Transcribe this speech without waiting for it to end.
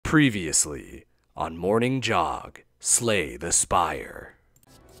Previously on Morning Jog, slay the Spire.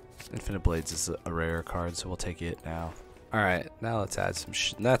 Infinite Blades is a rare card, so we'll take it now. Alright, now let's add some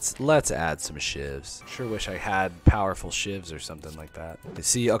let's add some shivs. Sure wish I had powerful shivs or something like that. You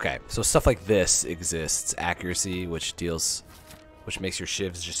see, okay, so stuff like this exists. Accuracy, which makes your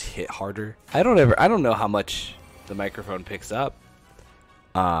shivs just hit harder. I don't know how much the microphone picks up.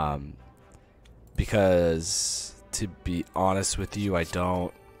 Because to be honest with you, I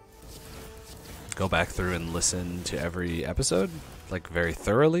don't go back through and listen to every episode like very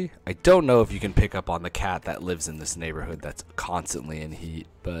thoroughly. I don't know if you can pick up on the cat that lives in this neighborhood that's constantly in heat,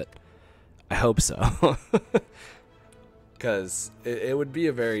 but I hope so. Because it would be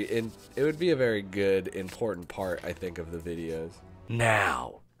a very good important part, I think, of the videos.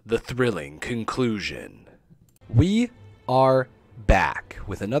 Now, the thrilling conclusion. We are back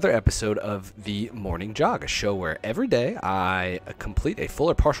with another episode of the Morning Jog, a show where every day I complete a full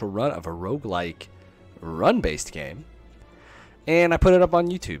or partial run of a roguelike run-based game, and I put it up on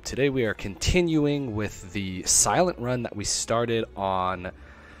YouTube. Today we are continuing with the silent run that we started on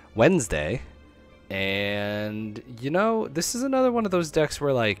Wednesday, and you know, this is another one of those decks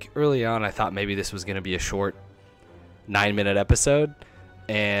where, like, early on I thought maybe this was going to be a short 9-minute episode,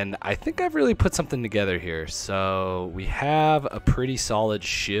 and I think I've really put something together here. So we have a pretty solid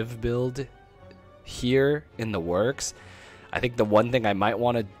shiv build here in the works. I think the one thing I might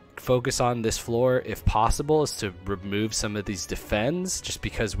want to focus on this floor, if possible, is to remove some of these defends, just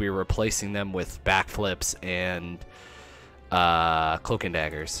because we're replacing them with backflips and cloak and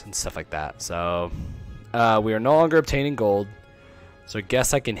daggers and stuff like that. So we are no longer obtaining gold. So I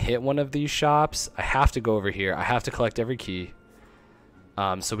guess I can hit one of these shops. I have to go over here. I have to collect every key.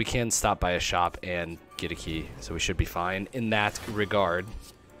 So we can stop by a shop and get a key. So we should be fine in that regard.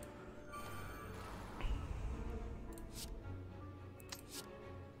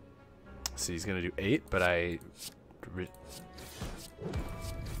 So he's going to do 8, but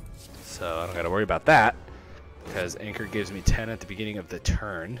so I don't got to worry about that, because Anchor gives me 10 at the beginning of the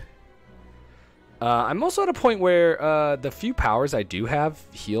turn. I'm also at a point where the few powers I do have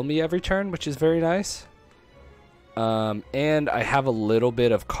heal me every turn, which is very nice. And I have a little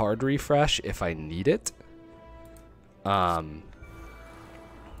bit of card refresh if I need it. So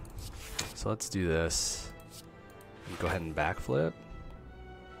let's do this. Go ahead and backflip.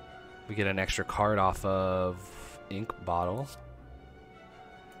 We get an extra card off of ink bottle.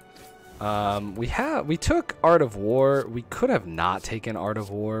 We took Art of War. We could have not taken Art of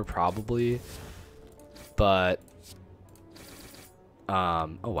War probably, but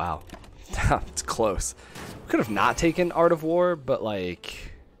oh wow. It's close. We could have not taken Art of War, but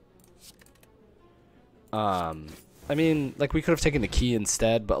like, I mean, like, we could have taken the key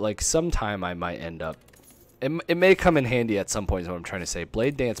instead, but like, sometime I might end up, it may come in handy at some point is what I'm trying to say.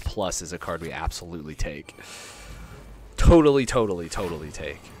 Blade Dance Plus is a card we absolutely take. Totally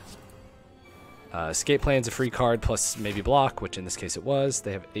take. Escape Plan's a free card plus maybe block, which in this case it was.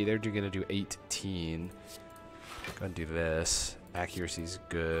 They're going to do 18. Go and do this. Accuracy's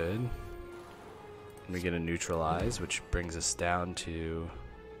good. We get a neutralize, which brings us down to,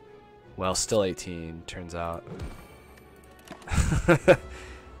 well, still 18, turns out.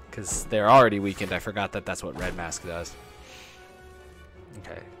 Because they're already weakened. I forgot that that's what Red Mask does.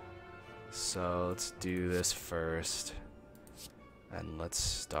 Okay. So let's do this first. And let's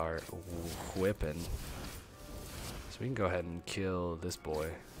start whipping. So we can go ahead and kill this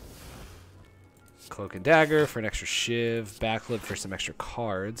boy. Cloak and Dagger for an extra shiv. Backflip for some extra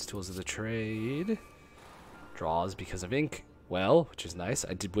cards. Tools of the trade. Draws because of ink. Well, which is nice.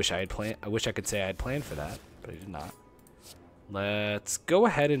 I wish I could say I had planned for that, but I did not. Let's go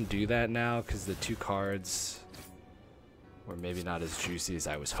ahead and do that now, because the two cards were maybe not as juicy as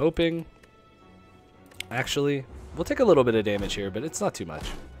I was hoping. Actually, we'll take a little bit of damage here, but it's not too much.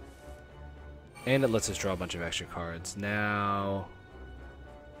 And it lets us draw a bunch of extra cards. Now,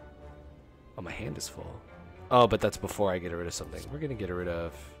 oh, my hand is full. Oh, but that's before I get rid of something. We're going to get rid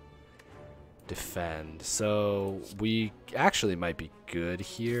of defend. So we actually might be good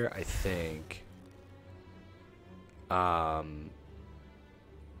here, I think. I'm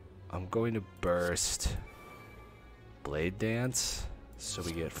going to burst Blade Dance, so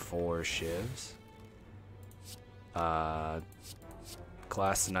we get 4 shivs.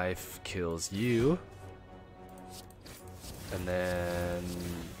 Glass Knife kills you. And then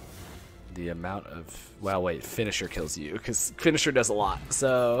the amount of, well, wait, Finisher kills you, because Finisher does a lot.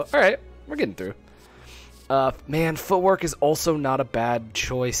 So, alright, we're getting through. Man, Footwork is also not a bad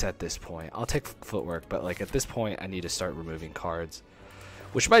choice at this point. I'll take Footwork, but like at this point, I need to start removing cards.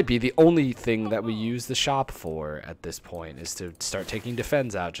 which might be the only thing that we use the shop for at this point, is to start taking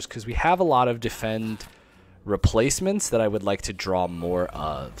defends out, just because we have a lot of defend replacements that I would like to draw more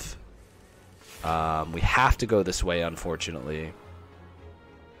of. We have to go this way, unfortunately.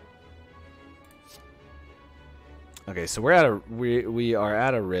 Okay, so we are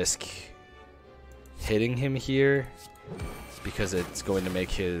at a risk hitting him here because it's going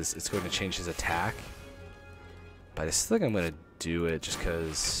to change his attack. But I still think I'm going to do it just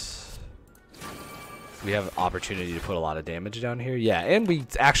because we have opportunity to put a lot of damage down here. Yeah, and we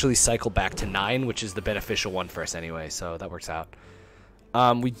actually cycle back to 9, which is the beneficial one for us anyway, so that works out.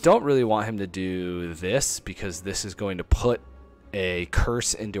 We don't really want him to do this because this is going to put a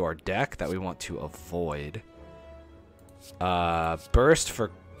curse into our deck that we want to avoid. Burst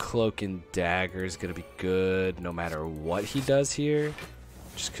for Cloak and Dagger is going to be good no matter what he does here,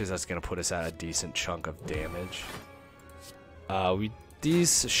 just because that's going to put us at a decent chunk of damage.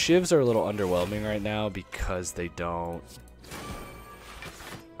 These shivs are a little underwhelming right now because they don't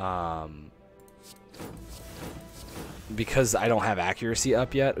because I don't have accuracy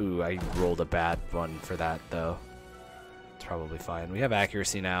up yet. Ooh, I rolled a bad one for that though. It's probably fine. We have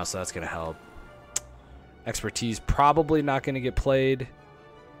accuracy now, so that's gonna help. Expertise probably not gonna get played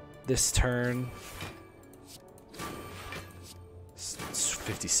this turn.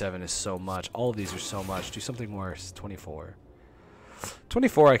 57 is so much. All of these are so much. Do something worse. 24.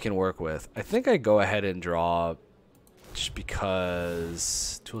 24 I can work with. I think I go ahead and draw just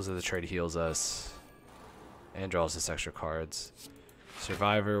because Tools of the Trade heals us and draws us extra cards.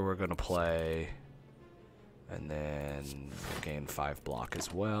 Survivor we're going to play, and then we'll gain 5 block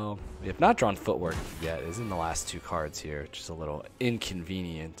as well. We have not drawn Footwork yet. It's in the last 2 cards here, which is a little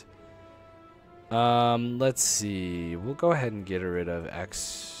inconvenient. Let's see. We'll go ahead and get rid of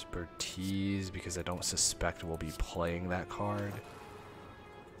Expertise because I don't suspect we'll be playing that card.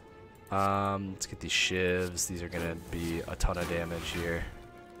 Let's get these shivs. These are gonna be a ton of damage here.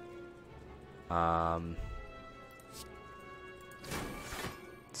 Let's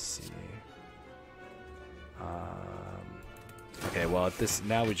see. Okay, well at this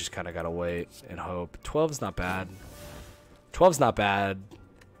now we just kind of gotta wait and hope. 12's not bad. 12's not bad.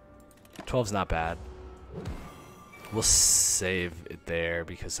 12's not bad. We'll save it there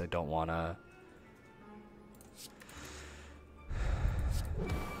because I don't want to.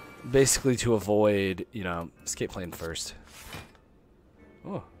 Basically to avoid, you know, escape plane first.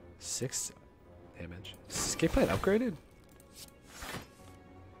 Oh, 6 damage. Is escape plane upgraded?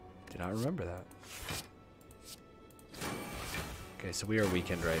 Do not remember that. Okay, so we are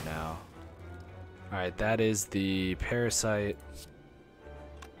weakened right now. Alright, that is the Parasite.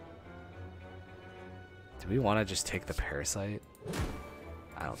 Do we want to just take the Parasite?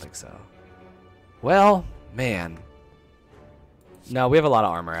 I don't think so. Well, man. No, we have a lot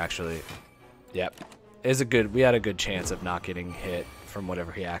of armor, actually. Yep. We had a good chance of not getting hit from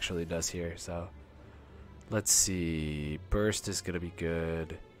whatever he actually does here, so. Let's see. Burst is going to be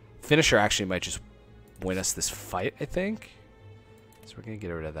good. Finisher actually might just win us this fight, I think. So we're going to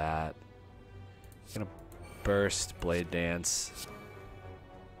get rid of that. Going to Burst, Blade Dance.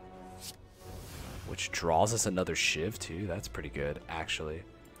 Which draws us another Shiv, too. That's pretty good, actually.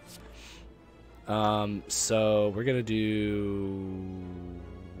 So we're gonna do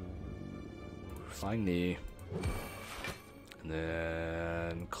Flying Knee, and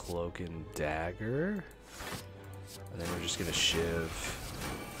then Cloak and Dagger, and then we're just gonna Shiv,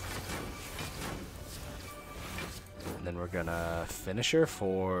 and then we're gonna Finisher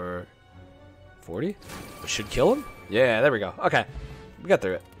for 40, which should kill him. Yeah, there we go. Okay, we got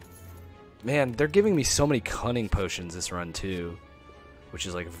through it. Man, they're giving me so many Cunning Potions this run too, which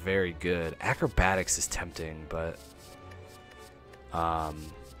is like very good. Acrobatics is tempting, but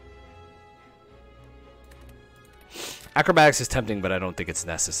Acrobatics is tempting, but I don't think it's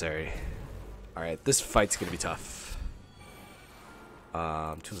necessary. All right, this fight's gonna be tough.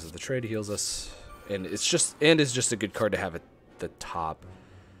 Tools of the Trade heals us, and it's just a good card to have at the top.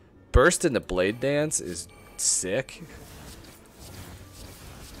 Burst in the Blade Dance is sick.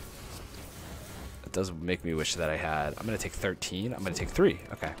 Does make me wish that I had. I'm gonna take 13. I'm gonna take 3.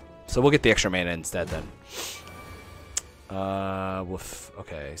 Okay, so we'll get the extra mana instead then.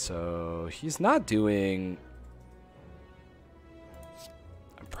 Okay, so he's not doing.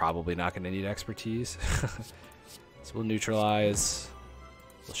 I'm probably not gonna need Expertise. So we'll neutralize.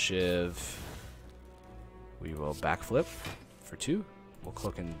 We'll Shiv. We will backflip for 2. We'll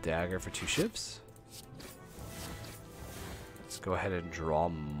Cloak and Dagger for 2 shivs. Let's go ahead and draw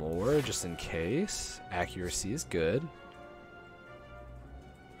more just in case. Accuracy is good.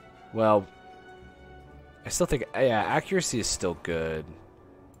 Well, I still think, yeah, accuracy is still good.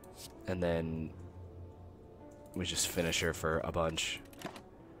 And then we just finisher for a bunch.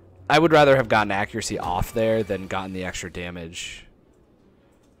 I would rather have gotten accuracy off there than gotten the extra damage.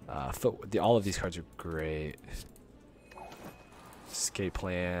 All of these cards are great. Escape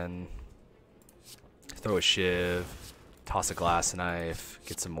plan. Throw a shiv. Toss a glass knife.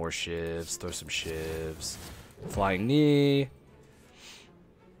 Get some more shivs. Throw some shivs. Flying knee.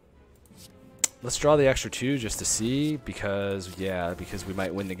 Let's draw the extra 2 just to see, because we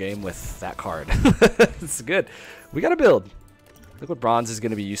might win the game with that card. It's good. We gotta build. Liquid bronze is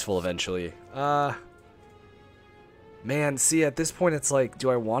gonna be useful eventually. Man, see, at this point it's like,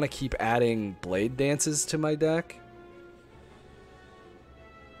 do I want to keep adding blade dances to my deck?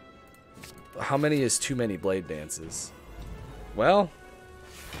 How many is too many blade dances? Well,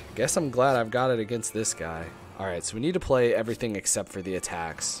 guess I'm glad I've got it against this guy. Alright, so we need to play everything except for the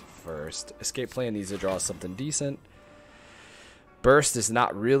attacks first. Escape plan needs to draw something decent. Burst is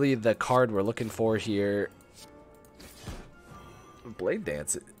not really the card we're looking for here. Blade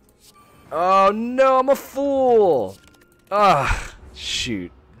dance. Oh no, I'm a fool. Ah,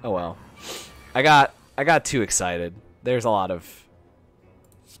 shoot. Oh well. I got too excited. There's a lot of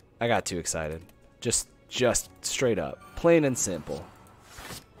I got too excited. Just straight up. Plain and simple.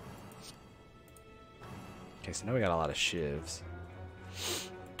 Okay, so now we got a lot of shivs.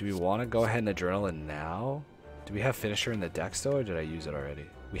 Do we want to go ahead and adrenaline now? Do we have finisher in the deck still, or did I use it already?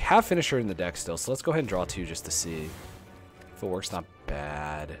 We have finisher in the deck still, so let's go ahead and draw 2 just to see. If it works, not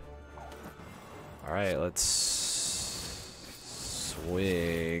bad. Alright, let's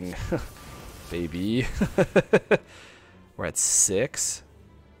swing. Baby. We're at 6.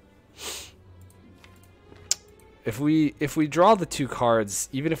 If we draw the 2 cards,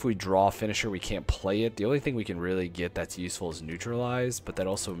 even if we draw finisher, we can't play it. The only thing we can really get that's useful is neutralize, but that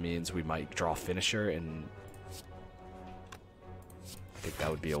also means we might draw finisher, and I think that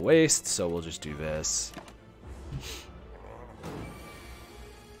would be a waste, so we'll just do this.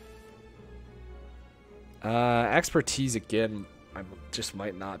 Expertise again, I just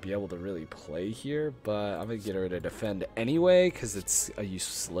might not be able to really play here, but I'm gonna get her to defend anyway because it's a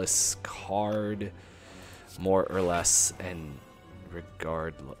useless card, more or less, and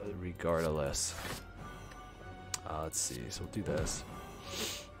regardless. Let's see. So we'll do this.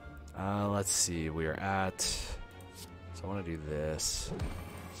 Let's see. We are at. So I want to do this,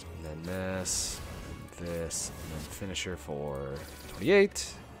 and then this, and this, and then finisher for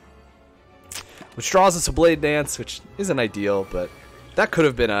 28. Which draws us a blade dance, which isn't ideal, but that could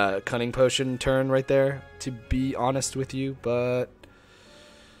have been a cunning potion turn right there, to be honest with you, but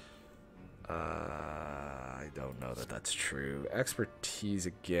I don't know that that's true. Expertise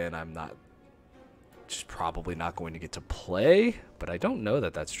again, I'm not, just probably not going to get to play, but I don't know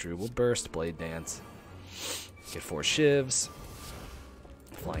that that's true. We'll burst blade dance. Get 4 shivs.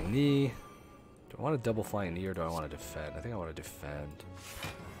 Flying knee. Do I want to double flying knee or do I want to defend? I think I want to defend.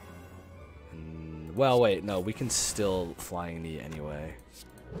 Well, wait, no, we can still flying knee anyway.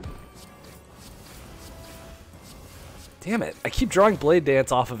 Damn it, I keep drawing blade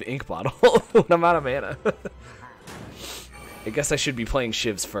dance off of ink bottle when I'm out of mana. I guess I should be playing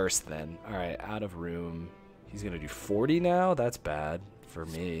shivs first then. Alright, out of room. He's gonna do 40 now? That's bad for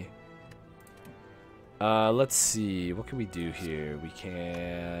me. Let's see, what can we do here? We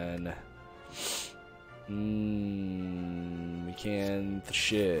can... we can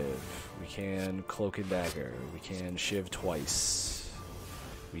shiv. We can cloak and dagger. We can shiv twice.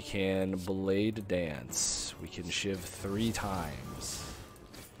 We can blade dance. We can shiv 3 times.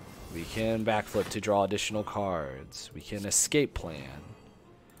 We can backflip to draw additional cards. We can escape plan.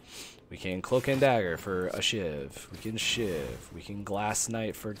 We can cloak and dagger for a shiv. We can shiv. We can glass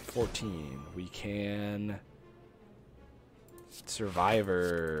knight for 14. We can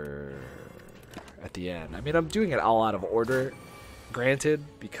survivor at the end. I mean, I'm doing it all out of order, granted,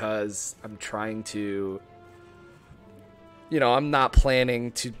 because I'm trying to, you know, I'm not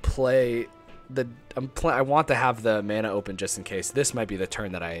planning to play the, I want to have the mana open just in case. This might be the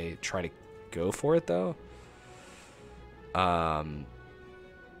turn that I try to go for it, though. I'm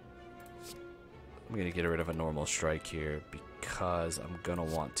going to get rid of a normal strike here because I'm going to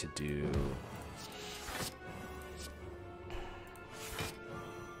want to do...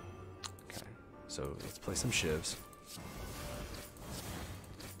 Okay, so let's play some shivs.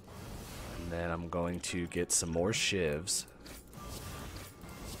 And then I'm going to get some more shivs.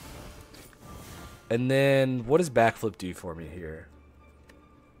 And then, what does backflip do for me here?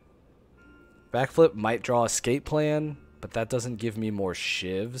 Backflip might draw escape plan, but that doesn't give me more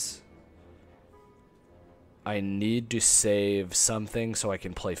shivs. I need to save something so I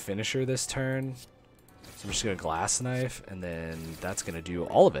can play finisher this turn. So I'm just going to glass knife, and then that's going to do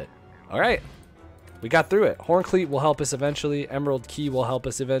all of it. All right. We got through it. Horncleat will help us eventually. Emerald Key will help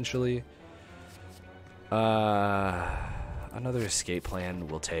us eventually. Another escape plan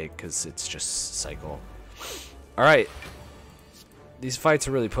we'll take because it's just cycle. All right. These fights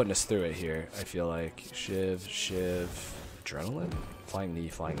are really putting us through it here, I feel like. Shiv, adrenaline? Flying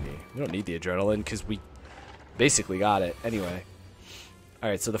knee. We don't need the adrenaline because we basically got it anyway. All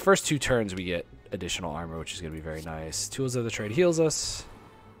right, so the first 2 turns we get additional armor, which is going to be very nice. Tools of the Trade heals us.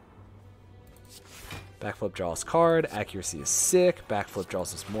 Backflip draws card. Accuracy is sick. Backflip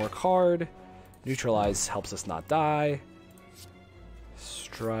draws us more card. Neutralize helps us not die.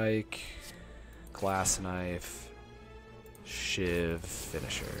 Strike. Glass knife. Shiv.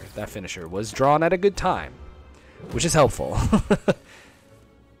 Finisher. That finisher was drawn at a good time, which is helpful.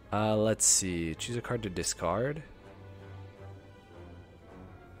 Let's see. Choose a card to discard.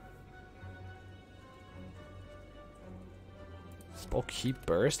 Bulk Keep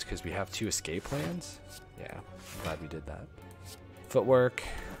Burst because we have 2 escape plans. Yeah, I'm glad we did that. Footwork,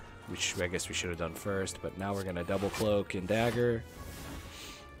 which I guess we should have done first, but now we're gonna double cloak and dagger.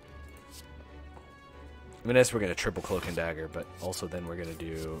 I mean, we're gonna triple cloak and dagger, but also then we're gonna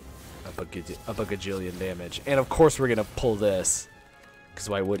do a bagajillion damage, and of course we're gonna pull this, because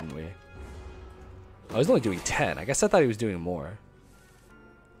why wouldn't we? I was only doing 10. I guess I thought he was doing more.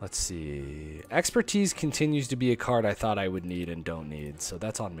 Let's see. Expertise continues to be a card I thought I would need and don't need, so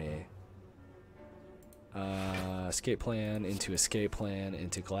that's on me. Escape plan, into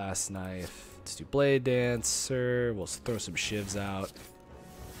glass knife. Let's do blade dancer. We'll throw some shivs out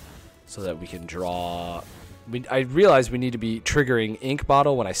so that we can draw. I realize we need to be triggering ink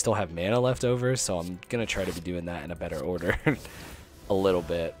bottle when I still have mana left over, so I'm gonna try to be doing that in a better order. A little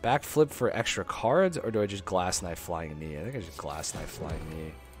bit. Backflip for extra cards, or do I just glass knife flying knee? I think I just glass knife flying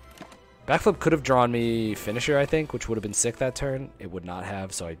knee. Backflip could have drawn me finisher, I think, which would have been sick that turn. It would not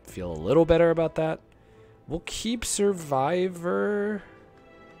have, so I feel a little better about that. We'll keep survivor.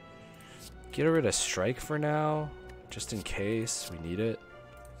 Get rid of strike for now, just in case we need it.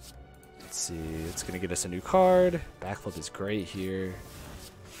 Let's see. It's gonna get us a new card. Backflip is great here.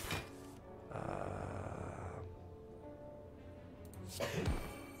 It's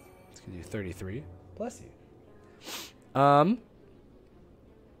gonna do 33. Bless you.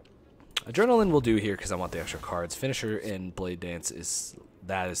 Adrenaline will do here because I want the extra cards. Finisher and Blade Dance is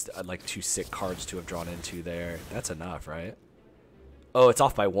like 2 sick cards to have drawn into there. That's enough, right? Oh, it's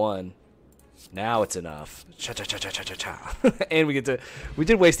off by 1. Now it's enough. Cha cha cha cha cha cha cha. And we did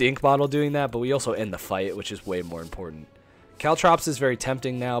waste the ink bottle doing that, but we also end the fight, which is way more important. Caltrops is very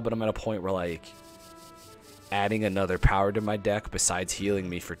tempting now, but I'm at a point where like adding another power to my deck besides healing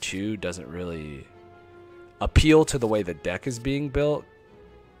me for 2 doesn't really appeal to the way the deck is being built,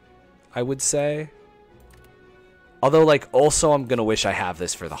 I would say. Although, like, also I'm gonna wish I have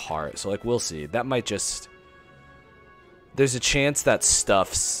this for the heart, so like we'll see. That might just, there's a chance that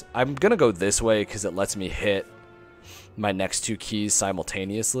stuffs. I'm gonna go this way because it lets me hit my next 2 keys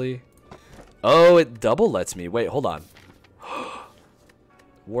simultaneously. Oh, it double lets me. Wait, hold on.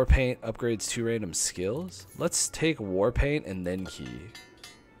 Warpaint upgrades 2 random skills. Let's take Warpaint and then key.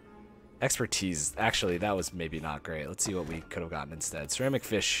 Expertise. Actually, that was maybe not great. Let's see what we could have gotten instead. Ceramic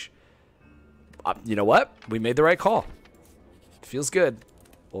fish. You know what? We made the right call. Feels good.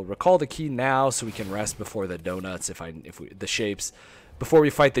 We'll recall the key now so we can rest before the donuts. The shapes. Before we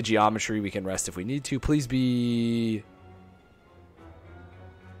fight the geometry, we can rest if we need to. Please be.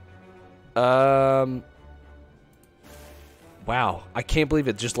 Wow, I can't believe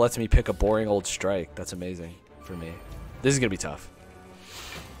it just lets me pick a boring old strike. That's amazing for me. This is gonna be tough.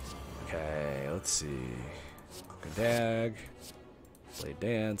 Okay, let's see. Cloak and dag. Blade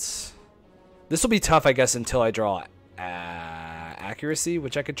dance. This will be tough, I guess, until I draw accuracy,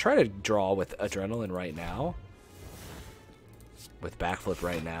 which I could try to draw with adrenaline right now. With backflip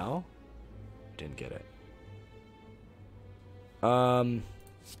right now. Didn't get it. 10,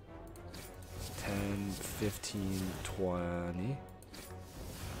 15, 20.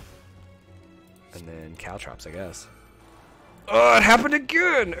 And then caltrops, I guess. Oh, it happened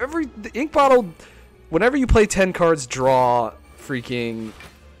again! The ink bottle, whenever you play 10 cards, draw freaking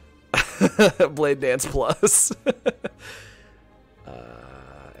Blade Dance Plus.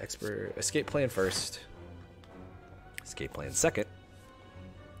 Expert escape plan first. Escape plan second.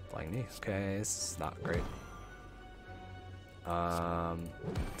 Flying knee. Okay, this is not great.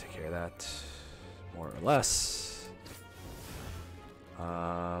 Take care of that. More or less.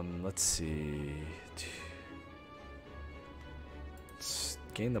 Let's see. Let's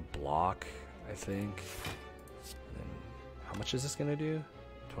gain the block, I think. And then how much is this gonna do?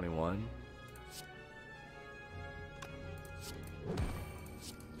 21.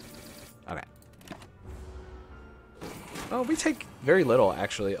 Oh, we take very little,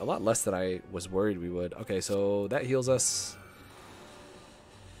 actually. A lot less than I was worried we would. Okay, so that heals us.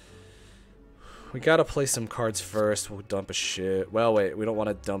 We gotta play some cards first. We'll dump a shiv. Well, wait. We don't want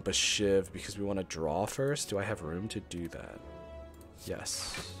to dump a shiv because we want to draw first. Do I have room to do that?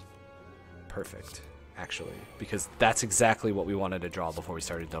 Yes. Perfect, actually. Because that's exactly what we wanted to draw before we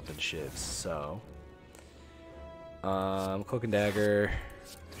started dumping shivs. So, Cloak and Dagger,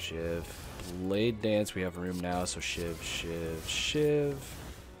 shiv. Blade Dance, we have room now, so shiv, shiv, shiv.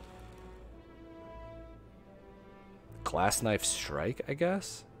 Glass Knife Strike, I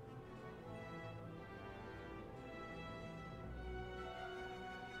guess?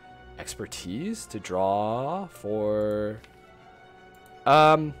 Expertise to draw for...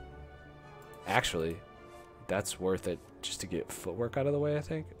 Actually, that's worth it just to get footwork out of the way, I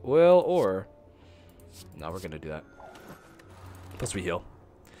think. Well, or... No, we're going to do that. Plus we heal.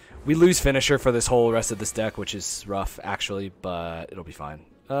 We lose finisher for this whole rest of this deck, which is rough, actually, but it'll be fine.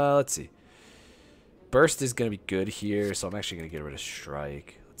 Let's see. Burst is going to be good here, so I'm actually going to get rid of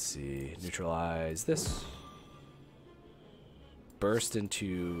strike. Let's see. Neutralize this. Burst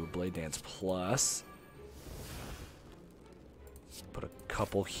into Blade Dance Plus. Put a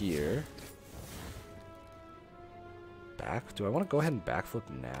couple here. Back. Do I want to go ahead and backflip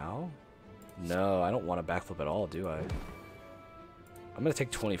now? No, I don't want to backflip at all, do I? I'm going to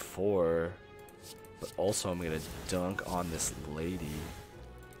take 24, but also I'm going to dunk on this lady,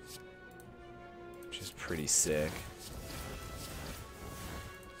 which is pretty sick.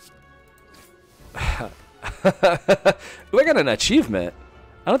 Ooh, I got an achievement.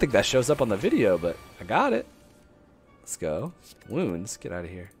 I don't think that shows up on the video, but I got it. Let's go. Wounds. Get out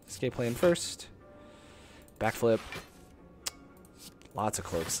of here. Escape plan first. Backflip. Lots of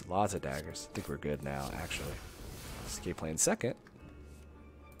cloaks. Lots of daggers. I think we're good now, actually. Escape plan second.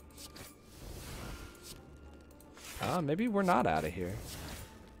 Maybe we're not out of here.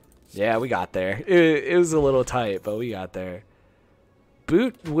 Yeah, we got there. It was a little tight, but we got there.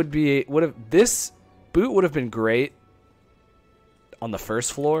 Boot would have been great on the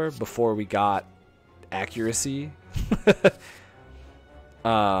first floor before we got accuracy.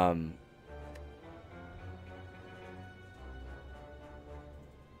 Man,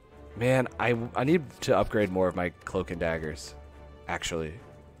 I need to upgrade more of my cloak and daggers, actually,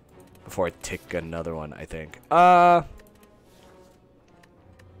 before I take another one, I think. I'll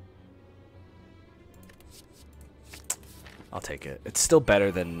take it. It's still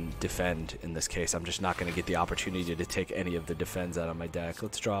better than defend in this case. I'm just not going to get the opportunity to take any of the defends out of my deck.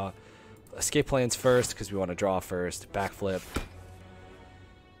 Let's draw escape plans first because we want to draw first. Backflip.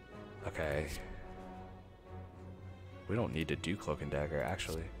 Okay. We don't need to do cloak and dagger,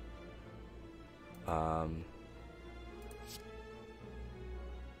 actually. How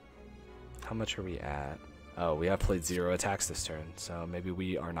much are we at? Oh, we have played 0 attacks this turn, so maybe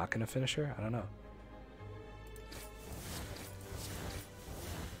we are not going to finish her? I don't know.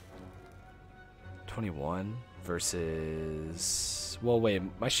 $21 versus... Well, wait,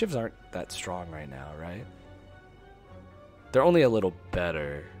 my shivs aren't that strong right now, right? They're only a little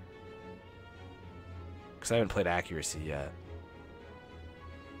better. Because I haven't played accuracy yet.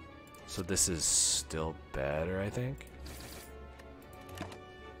 So this is still better, I think.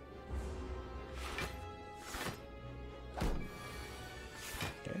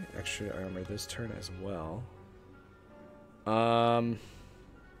 Okay, extra armor this turn as well.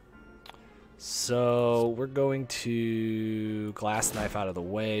 So we're going to glass knife out of the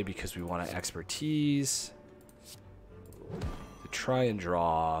way because we want to expertise. To try and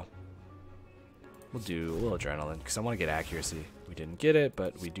draw. We'll do a little adrenaline because I want to get accuracy. We didn't get it,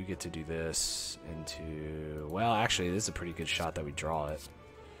 but we do get to do this into... Well, actually, this is a pretty good shot that we draw it.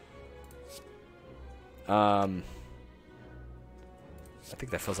 I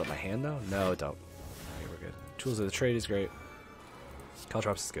think that fills up my hand, though. No, it don't. Okay, we're good. Tools of the trade is great.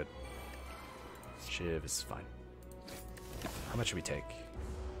 Caltrops is good. Shiv is fine. How much should we take?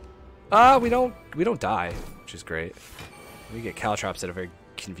 We don't die, which is great. We get Caltrops at a very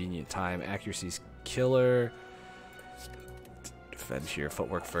convenient time. Accuracy's killer. Defend here.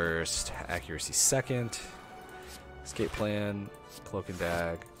 Footwork first. Accuracy second. Escape plan. Cloak and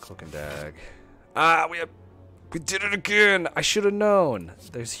dag. Cloak and dag. We did it again. I should have known.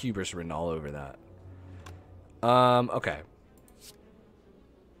 There's hubris written all over that. Okay.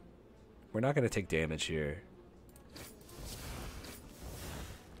 We're not going to take damage here.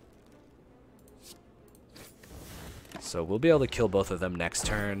 So we'll be able to kill both of them next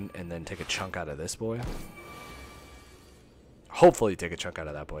turn and then take a chunk out of this boy. Hopefully take a chunk out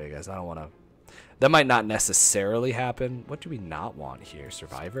of that boy, guys. I don't want to... That might not necessarily happen. What do we not want here?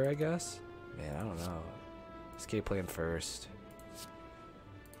 Survivor, I guess? Man, I don't know. Escape plan first.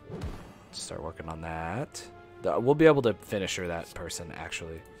 Start working on that. We'll be able to finisher that person,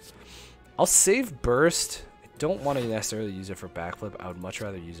 actually. I'll save burst. I don't want to necessarily use it for backflip. I would much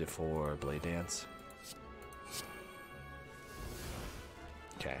rather use it for blade dance.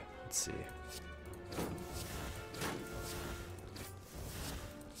 Okay, let's see.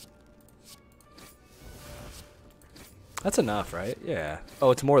 That's enough, right? Yeah. Oh,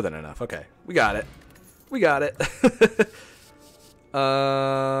 it's more than enough. Okay, we got it. We got it.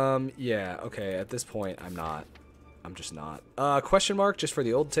 Yeah, okay, at this point, I'm just not. Question mark, just for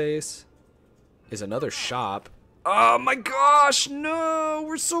the old taste, is another shop. Oh my gosh, no,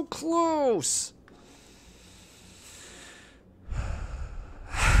 we're so close.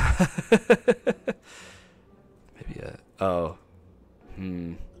 Maybe oh.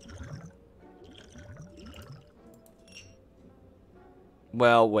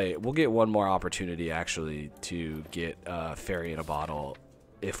 Well, wait, we'll get one more opportunity actually to get fairy in a bottle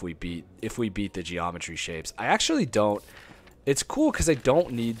if we beat the geometry shapes. I actually don't. It's cool because I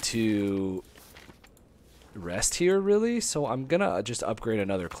don't need to rest here really, so I'm gonna just upgrade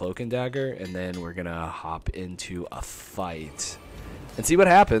another cloak and dagger, and then we're gonna hop into a fight and see what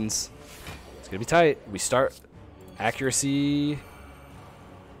happens. It's gonna be tight. We start. Accuracy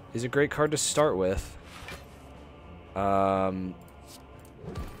is a great card to start with.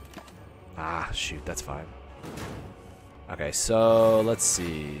 Ah, shoot, that's fine. Okay, so let's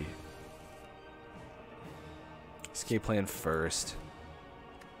see. Escape plan first.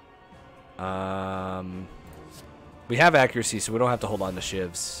 We have accuracy, so we don't have to hold on to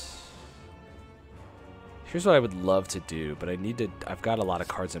shivs. Here's what I would love to do, but I've got a lot of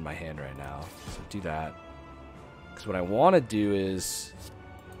cards in my hand right now, so do that. Because what I want to do is,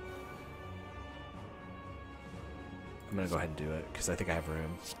 I'm going to go ahead and do it, because I think I have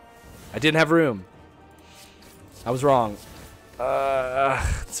room. I didn't have room. I was wrong.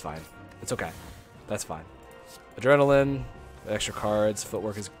 It's fine. It's okay. That's fine. Adrenaline, extra cards,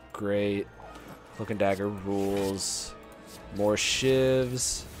 footwork is great. Cloak and dagger rules. More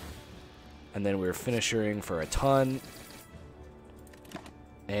shivs. And then we're finishing for a ton.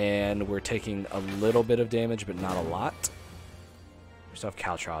 And we're taking a little bit of damage, but not a lot. We still have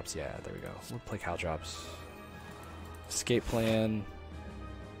caltrops. Yeah, there we go. We'll play caltrops. Escape plan.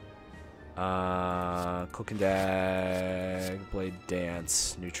 Cloak and dag, blade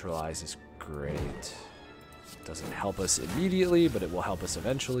dance, neutralize is great. Doesn't help us immediately, but it will help us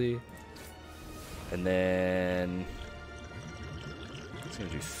eventually. And then it's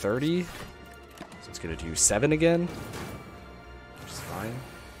gonna do 30. So it's gonna do 7 again, which is fine.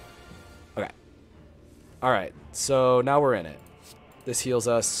 Okay. All right. So now we're in it. This heals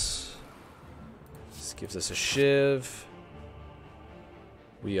us. This gives us a shiv.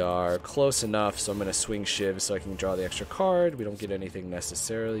 We are close enough, so I'm going to swing Shiv so I can draw the extra card. We don't get anything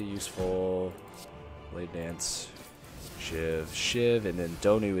necessarily useful. Blade Dance, Shiv, and then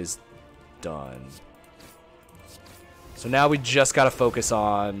Donu is done. So now we just got to focus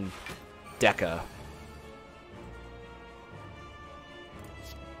on Deca.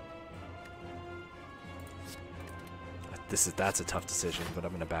 That's a tough decision, but I'm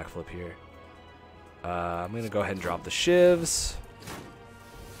going to backflip here. I'm going to go ahead and drop the Shivs.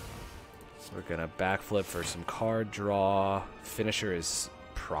 We're going to backflip for some card draw. Finisher is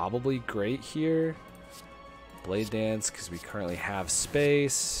probably great here. Blade Dance, because we currently have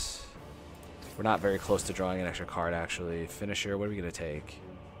space. We're not very close to drawing an extra card, actually. Finisher, what are we going to take?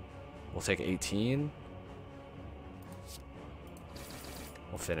 We'll take 18.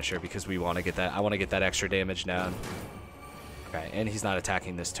 We'll Finisher because we want to get that. I want to get that extra damage down. Okay, and he's not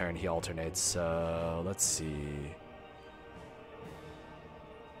attacking this turn. He alternates, so let's see.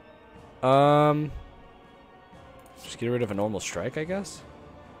 Just get rid of a normal strike, I guess.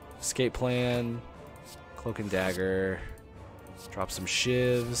 Escape plan, cloak and dagger, drop some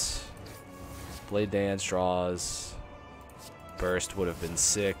shivs, blade dance draws. Burst would have been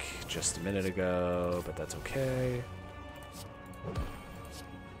sick just a minute ago, but that's okay.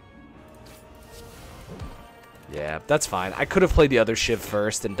 Yeah, that's fine. I could have played the other shiv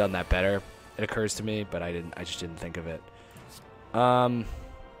first and done that better. It occurs to me, but I didn't. I just didn't think of it.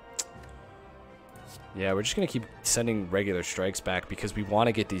 Yeah, we're just going to keep sending regular strikes back because we want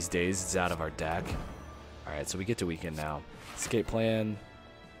to get these dazes out of our deck. Alright, so we get to weaken now. Escape plan.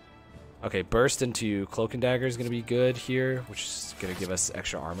 Okay, burst into Cloak and Dagger is going to be good here, which is going to give us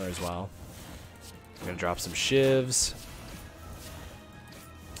extra armor as well. We're going to drop some shivs.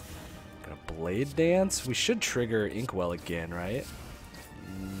 Going to blade dance. We should trigger Inkwell again, right?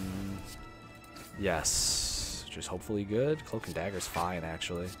 Yes. Which is hopefully good. Cloak and Dagger's fine,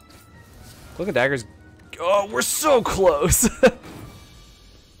 actually. Cloak and Dagger's... Oh, we're so close.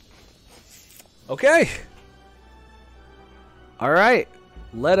 Okay. All right.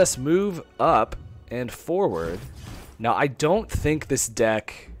 Let us move up and forward. Now, I don't think this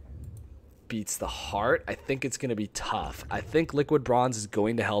deck beats the heart. I think it's going to be tough. I think liquid bronze is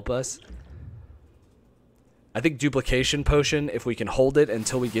going to help us. I think duplication potion, if we can hold it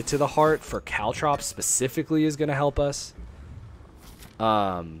until we get to the heart for caltrops specifically, is going to help us.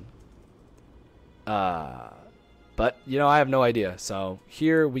 But, you know, I have no idea. So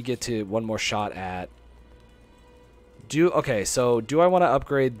here we get to one more shot at... Okay, so do I want to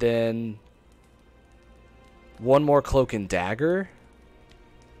upgrade then one more cloak and dagger?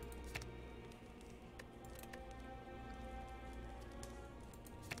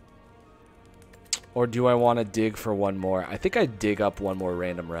 Or do I want to dig for one more? I think I dig up one more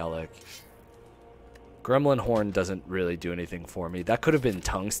random relic. Gremlin Horn doesn't really do anything for me. That could have been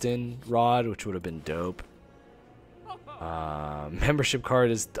Tungsten Rod, which would have been dope. Membership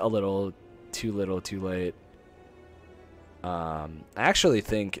card is a little too late. I actually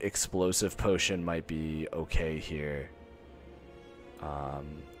think Explosive Potion might be okay here.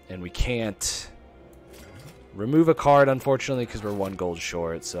 And we can't remove a card, unfortunately, because we're 1 gold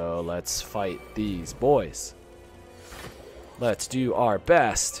short. So let's fight these boys. Let's do our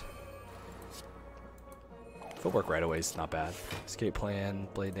best. Footwork right away is not bad. Escape plan,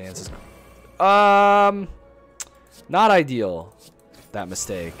 blade dance is... not ideal, that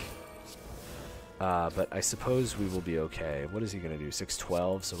mistake. But I suppose we will be okay. What is he going to do?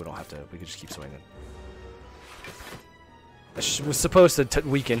 612, so we don't have to... We can just keep swinging. I was supposed to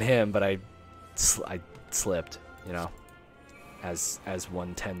weaken him, but I slipped, you know, as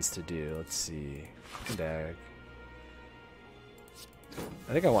one tends to do. Let's see. Dag.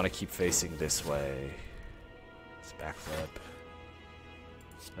 I think I want to keep facing this way. Let's backflip.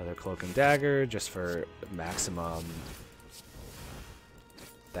 Another cloak and dagger just for maximum.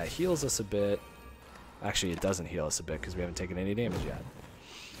 That heals us a bit. Actually, it doesn't heal us a bit because we haven't taken any damage yet.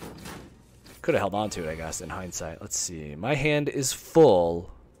 Could have held on to it, I guess, in hindsight. Let's see. My hand is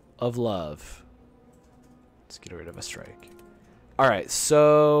full of love. Let's get rid of a strike. Alright,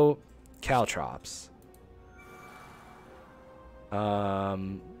 so... Caltrops.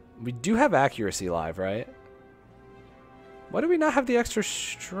 We do have accuracy live, right? Why do we not have the extra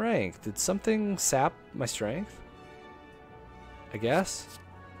strength? Did something sap my strength? I guess.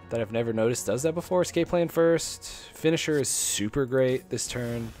 That I've never noticed does that before. Escape plan first. Finisher is super great this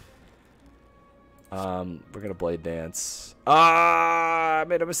turn. We're gonna blade dance. Ah, I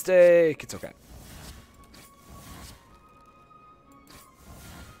made a mistake. It's okay.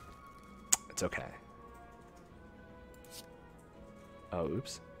 It's okay. Oh,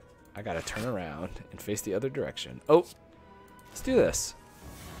 oops. I gotta turn around and face the other direction. Oh, let's do this.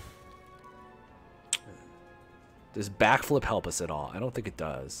 Does backflip help us at all? I don't think it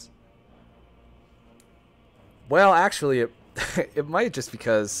does. Well, actually, it might, just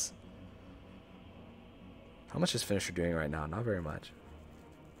because... How much is Finisher doing right now? Not very much.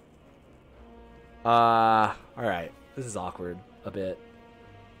 Alright. This is awkward a bit.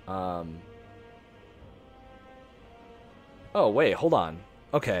 Oh, wait, hold on.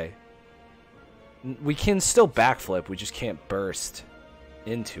 Okay. We can still backflip, we just can't burst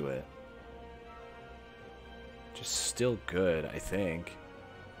into it. Just still good, I think.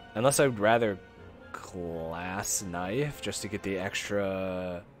 Unless I would rather glass knife just to get the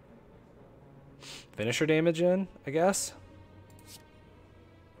extra finisher damage in, I guess.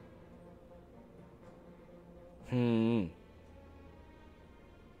 I'm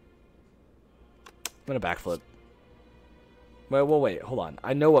gonna backflip. Well, wait, hold on.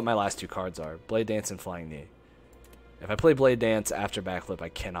 I know what my last 2 cards are. Blade Dance and Flying Knee. If I play Blade Dance after backflip, I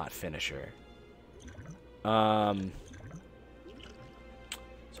cannot Finisher. So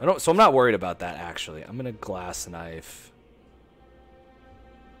I'm not worried about that, actually. I'm gonna glass knife.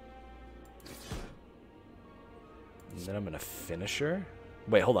 And then I'm gonna Finisher.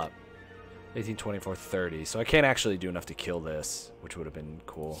 Wait, hold up. 18, 24, 30. So I can't actually do enough to kill this, which would have been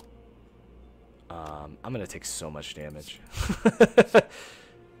cool. I'm gonna take so much damage.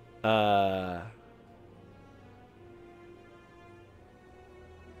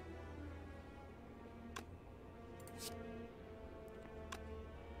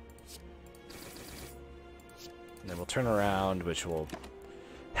 And then we'll turn around, which will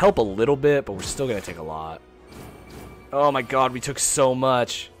help a little bit, but we're still going to take a lot. Oh my god, we took so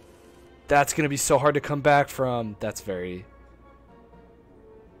much. That's going to be so hard to come back from. That's very,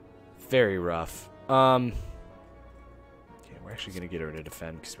 very rough. Okay, we're actually going to get her to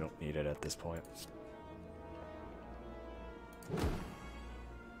defend because we don't need it at this point.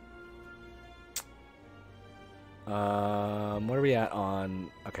 What are we at on?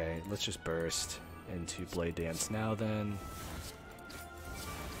 Okay, let's just burst into Blade Dance now then.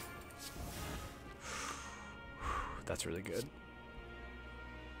 That's really good.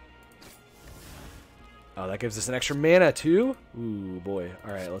 Oh, that gives us an extra mana too? Ooh, boy.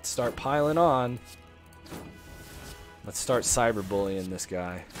 Alright, let's start piling on. Let's start cyberbullying this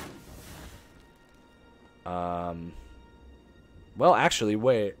guy. Well, actually,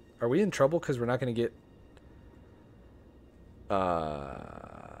 wait. Are we in trouble because we're not going to get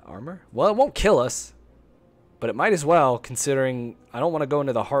armor? Well, it won't kill us, but it might as well, considering I don't want to go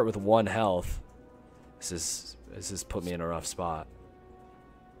into the heart with 1 health. This has put me in a rough spot.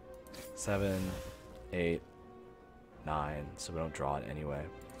 7, 8, 9, so we don't draw it anyway.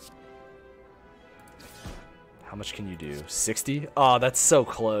 How much can you do? 60? Oh, that's so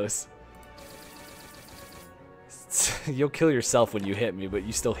close. You'll kill yourself when you hit me, but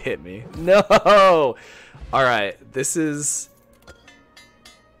you still hit me. No! Alright, this is,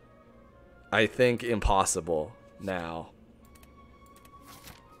 I think, impossible now.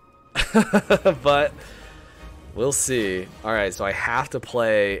 But we'll see. Alright, so I have to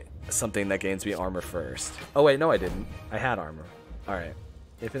play something that gains me armor first. Oh wait, no I didn't. I had armor. Alright.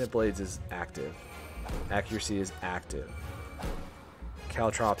 Infinite Blades is active. Accuracy is active.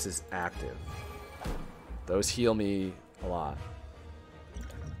 Caltrops is active. Those heal me a lot.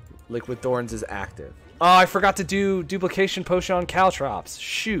 Liquid Thorns is active. Oh, I forgot to do Duplication Potion on Caltrops.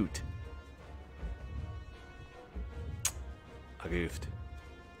 Shoot. I goofed.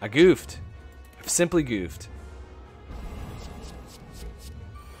 I goofed. I've simply goofed.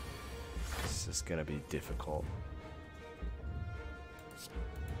 This is gonna be difficult.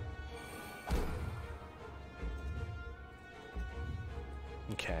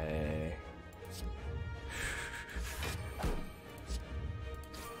 Okay.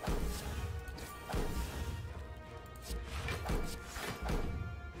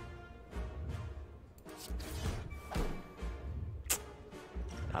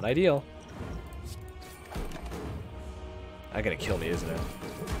 Not ideal. That's gonna kill me, isn't it?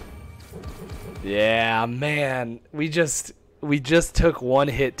 Yeah, man. We just took 1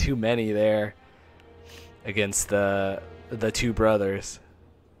 hit too many there against the 2 brothers.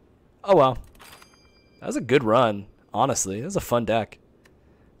 Oh well. That was a good run, honestly. That was a fun deck.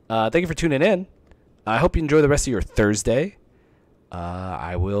 Thank you for tuning in. I hope you enjoy the rest of your Thursday.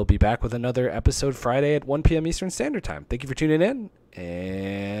 I will be back with another episode Friday at 1 p.m. Eastern Standard Time. Thank you for tuning in,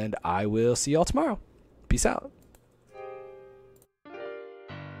 and I will see y'all tomorrow. Peace out.